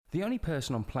The only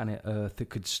person on planet Earth that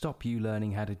could stop you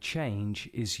learning how to change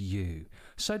is you.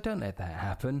 So don't let that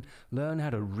happen. Learn how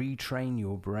to retrain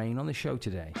your brain on the show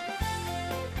today.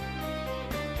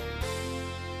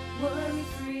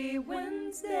 Worry-Free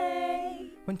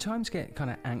Wednesday. When times get kind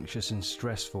of anxious and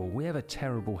stressful, we have a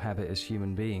terrible habit as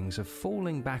human beings of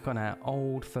falling back on our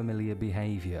old familiar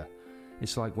behaviour.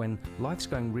 It's like when life's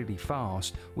going really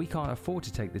fast, we can't afford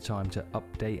to take the time to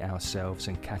update ourselves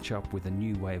and catch up with a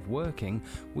new way of working.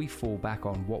 We fall back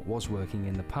on what was working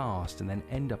in the past and then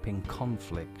end up in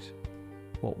conflict.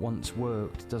 What once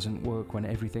worked doesn't work when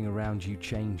everything around you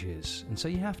changes, and so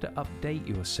you have to update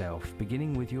yourself,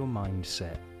 beginning with your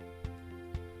mindset.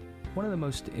 One of the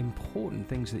most important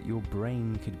things that your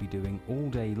brain could be doing all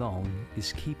day long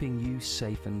is keeping you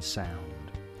safe and sound.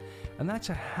 And that's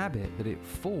a habit that it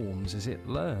forms as it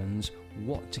learns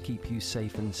what to keep you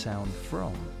safe and sound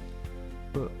from.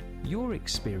 But your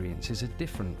experiences are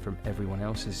different from everyone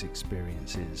else's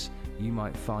experiences. You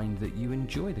might find that you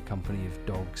enjoy the company of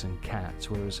dogs and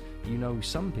cats, whereas you know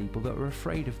some people that are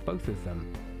afraid of both of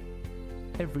them.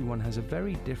 Everyone has a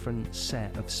very different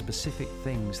set of specific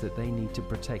things that they need to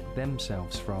protect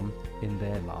themselves from in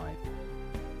their life.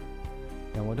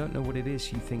 Now, I don't know what it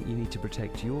is you think you need to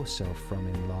protect yourself from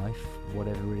in life,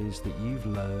 whatever it is that you've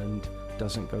learned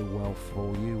doesn't go well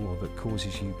for you or that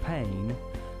causes you pain,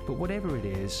 but whatever it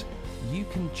is, you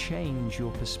can change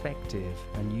your perspective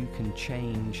and you can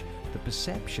change the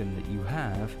perception that you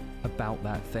have about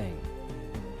that thing.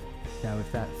 Now, if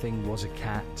that thing was a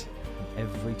cat,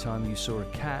 every time you saw a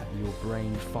cat, your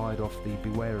brain fired off the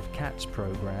Beware of Cats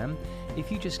program. If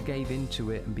you just gave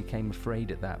into it and became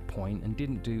afraid at that point and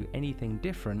didn't do anything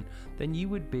different, then you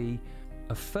would be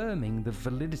affirming the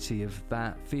validity of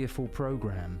that fearful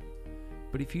program.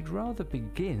 But if you'd rather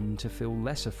begin to feel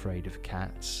less afraid of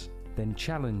cats, then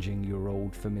challenging your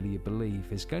old familiar belief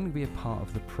is going to be a part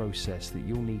of the process that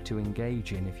you'll need to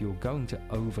engage in if you're going to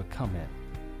overcome it.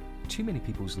 Too many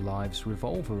people's lives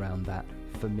revolve around that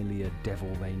familiar devil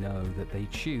they know that they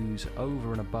choose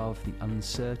over and above the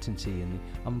uncertainty and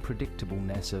the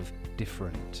unpredictableness of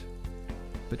different.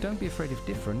 But don't be afraid of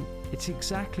different. It's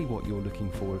exactly what you're looking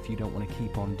for if you don't want to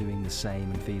keep on doing the same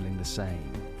and feeling the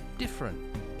same. Different.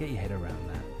 Get your head around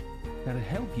that. Now, to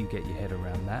help you get your head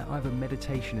around that, I have a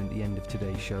meditation at the end of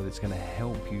today's show that's going to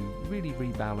help you really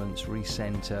rebalance,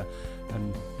 recenter,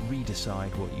 and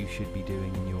redecide what you should be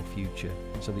doing in your future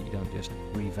so that you don't just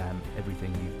revamp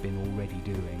everything you've been already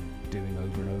doing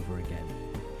over and over again.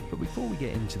 But before we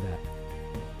get into that,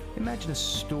 imagine a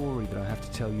story that I have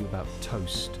to tell you about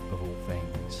toast, of all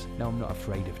things. Now, I'm not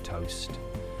afraid of toast,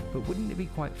 but wouldn't it be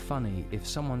quite funny if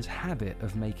someone's habit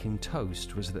of making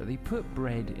toast was that they put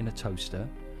bread in a toaster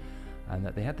and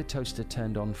that they had the toaster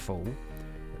turned on full,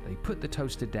 that they put the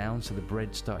toaster down so the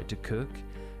bread started to cook,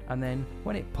 and then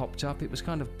when it popped up it was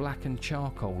kind of black and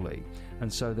charcoaly,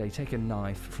 and so they take a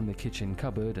knife from the kitchen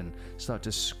cupboard and start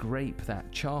to scrape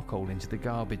that charcoal into the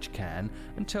garbage can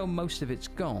until most of it's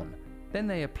gone. Then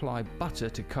they apply butter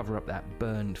to cover up that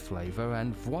burned flavour,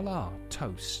 and voila,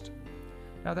 toast.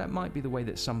 Now, that might be the way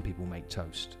that some people make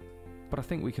toast, but I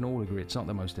think we can all agree it's not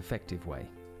the most effective way.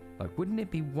 Like, wouldn't it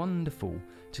be wonderful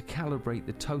to calibrate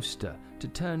the toaster, to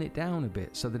turn it down a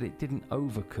bit so that it didn't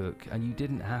overcook and you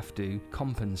didn't have to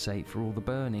compensate for all the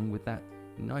burning with that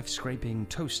knife-scraping,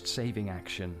 toast-saving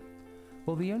action?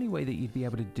 Well, the only way that you'd be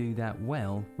able to do that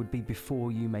well would be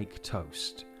before you make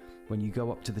toast. When you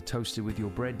go up to the toaster with your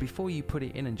bread, before you put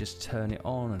it in and just turn it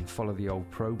on and follow the old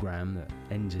program that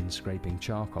ends in scraping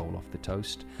charcoal off the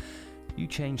toast, you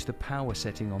change the power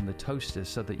setting on the toaster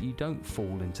so that you don't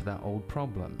fall into that old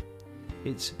problem.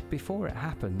 It's before it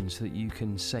happens that you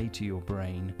can say to your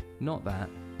brain, not that,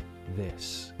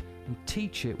 this, and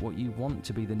teach it what you want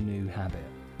to be the new habit.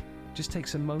 It just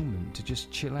takes a moment to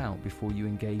just chill out before you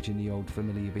engage in the old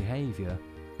familiar behaviour,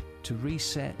 to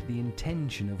reset the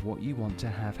intention of what you want to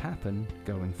have happen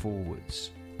going forwards.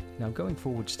 Now, going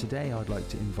forwards today, I'd like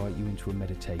to invite you into a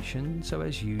meditation. So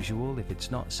as usual, if it's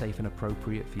not safe and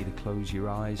appropriate for you to close your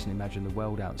eyes and imagine the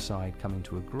world outside coming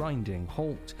to a grinding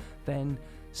halt, then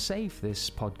save this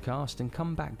podcast and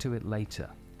come back to it later.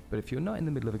 But if you're not in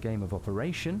the middle of a game of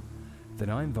operation, then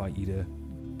I invite you to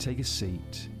take a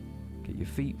seat, get your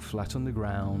feet flat on the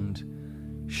ground,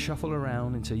 shuffle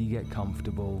around until you get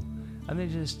comfortable, and then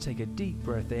just take a deep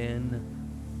breath in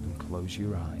and close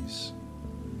your eyes.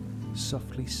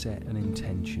 Softly set an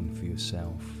intention for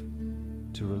yourself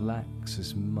to relax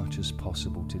as much as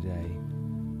possible today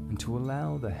and to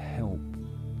allow the help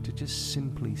to just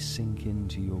simply sink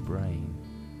into your brain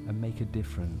and make a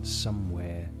difference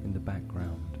somewhere in the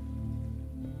background.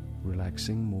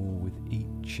 Relaxing more with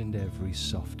each and every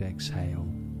soft exhale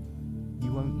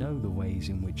You won't know the ways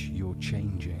in which you're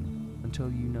changing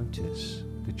until you notice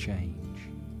the change.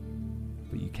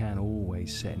 But you can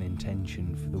always set an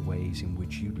intention for the ways in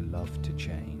which you'd love to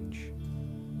change.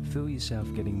 Feel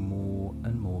yourself getting more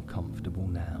and more comfortable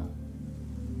now,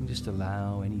 and just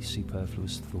allow any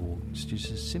superfluous thoughts to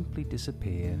just simply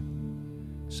disappear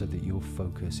so that your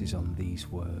focus is on these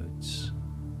words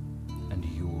and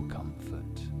your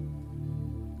comfort.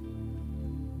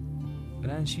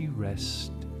 And as you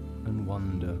rest and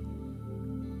wonder,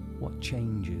 what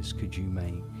changes could you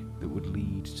make that would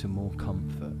lead to more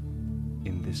comfort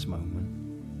in this moment?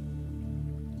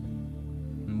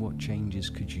 And what changes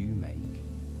could you make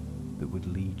that would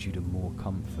lead you to more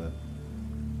comfort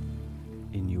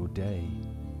in your day?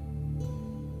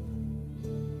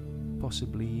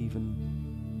 Possibly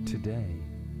even today.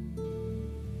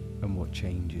 And what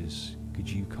changes could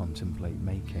you contemplate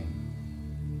making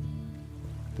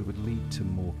that would lead to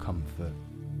more comfort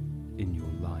in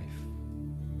your life?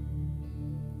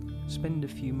 Spend a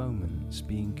few moments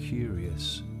being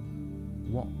curious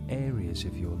what areas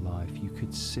of your life you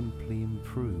could simply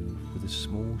improve with a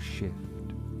small shift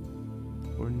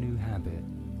or a new habit,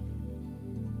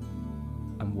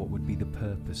 and what would be the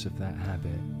purpose of that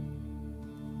habit.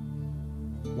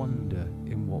 Wonder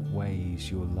in what ways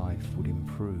your life would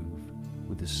improve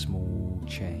with a small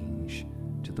change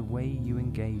to the way you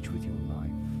engage with your life.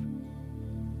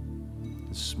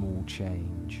 A small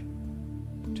change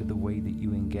to the way that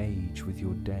you engage with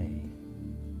your day.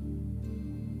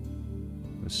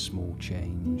 A small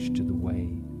change to the way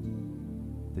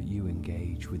that you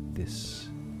engage with this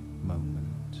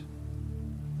moment.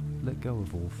 Let go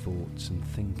of all thoughts and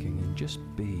thinking and just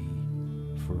be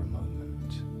for a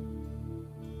moment.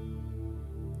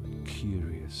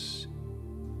 Curious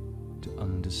to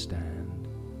understand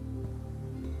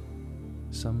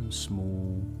some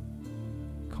small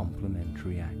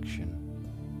complementary action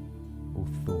or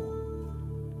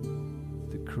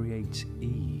thought that creates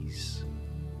ease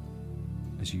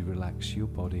as you relax your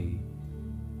body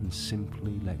and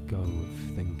simply let go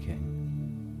of thinking.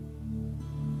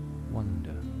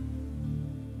 Wonder,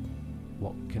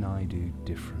 what can I do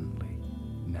differently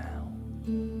now?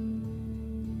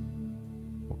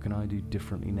 What can I do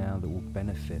differently now that will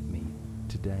benefit me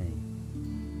today?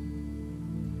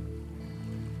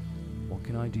 What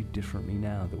can I do differently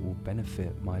now that will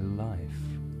benefit my life?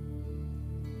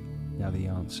 Now the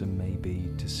answer may be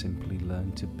to simply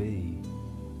learn to be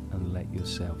and let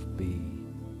yourself be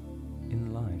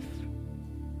in life.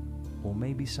 Or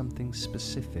maybe something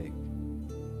specific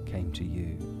came to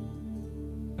you,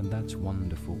 and that's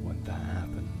wonderful when that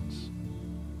happens.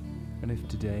 And if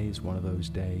today is one of those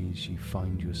days you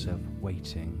find yourself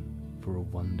waiting for a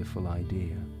wonderful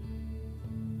idea,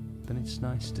 then it's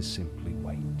nice to simply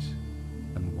wait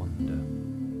and wonder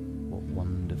what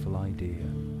wonderful idea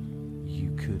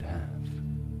you could have.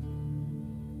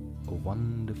 A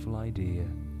wonderful idea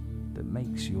that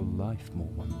makes your life more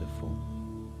wonderful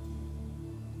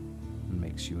and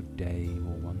makes your day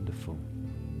more wonderful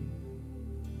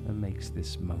and makes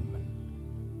this moment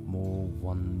more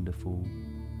wonderful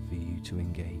for you to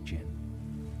engage in,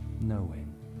 knowing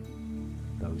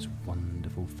those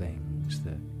wonderful things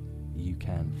that you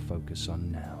can focus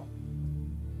on now.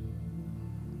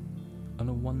 And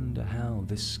I wonder how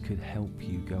this could help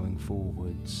you going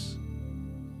forwards.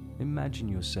 Imagine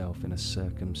yourself in a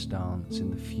circumstance in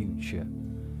the future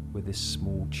where this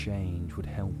small change would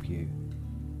help you,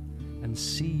 and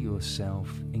see yourself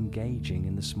engaging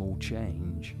in the small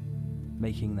change,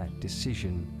 making that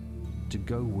decision to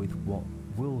go with what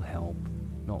will help,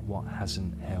 not what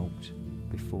hasn't helped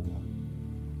before.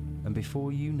 And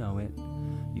before you know it,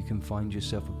 you can find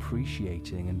yourself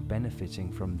appreciating and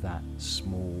benefiting from that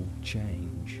small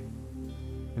change.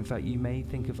 In fact, you may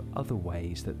think of other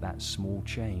ways that that small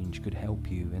change could help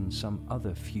you in some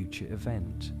other future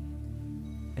event.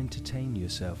 Entertain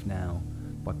yourself now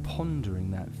by pondering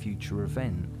that future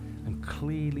event and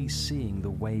clearly seeing the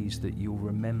ways that you'll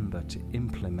remember to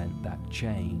implement that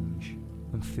change,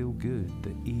 and feel good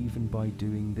that even by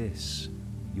doing this,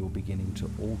 you're beginning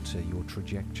to alter your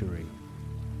trajectory.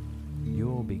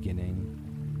 You're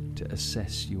beginning to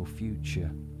assess your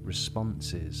future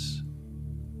responses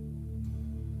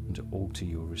and to alter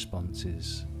your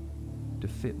responses to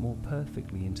fit more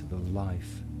perfectly into the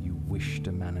life you wish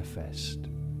to manifest.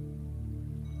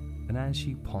 And as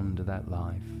you ponder that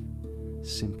life,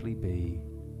 simply be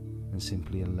and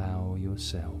simply allow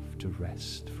yourself to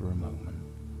rest for a moment,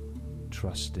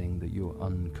 trusting that your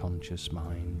unconscious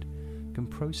mind can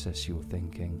process your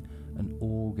thinking and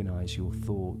organize your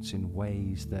thoughts in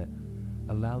ways that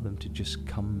allow them to just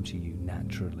come to you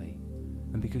naturally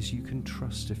And because you can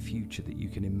trust a future that you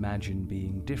can imagine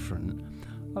being different,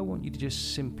 I want you to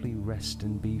just simply rest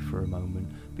and be for a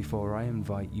moment before I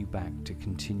invite you back to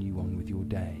continue on with your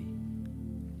day.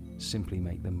 Simply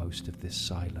make the most of this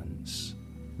silence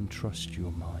and trust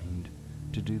your mind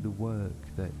to do the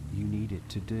work that you need it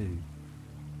to do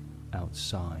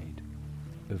outside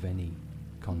of any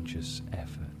conscious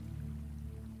effort.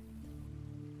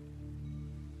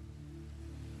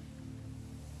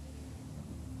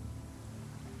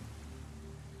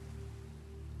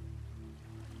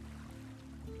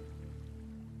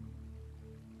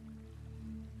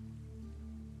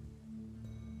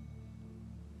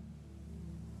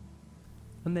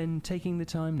 And then taking the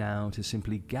time now to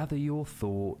simply gather your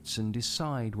thoughts and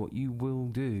decide what you will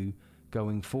do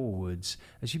going forwards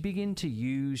as you begin to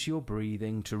use your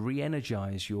breathing to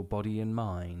re-energize your body and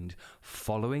mind,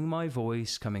 following my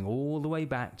voice, coming all the way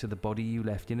back to the body you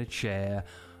left in a chair,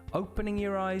 opening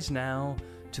your eyes now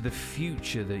to the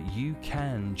future that you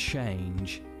can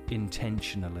change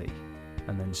intentionally.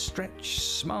 And then stretch,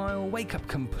 smile, wake up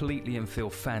completely and feel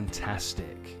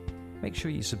fantastic. Make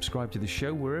sure you subscribe to the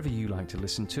show wherever you like to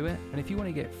listen to it. And if you want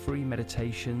to get free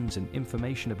meditations and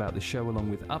information about the show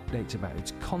along with updates about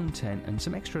its content and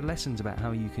some extra lessons about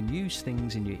how you can use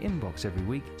things in your inbox every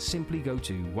week, simply go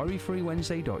to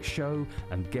worryfreewednesday.show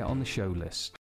and get on the show list.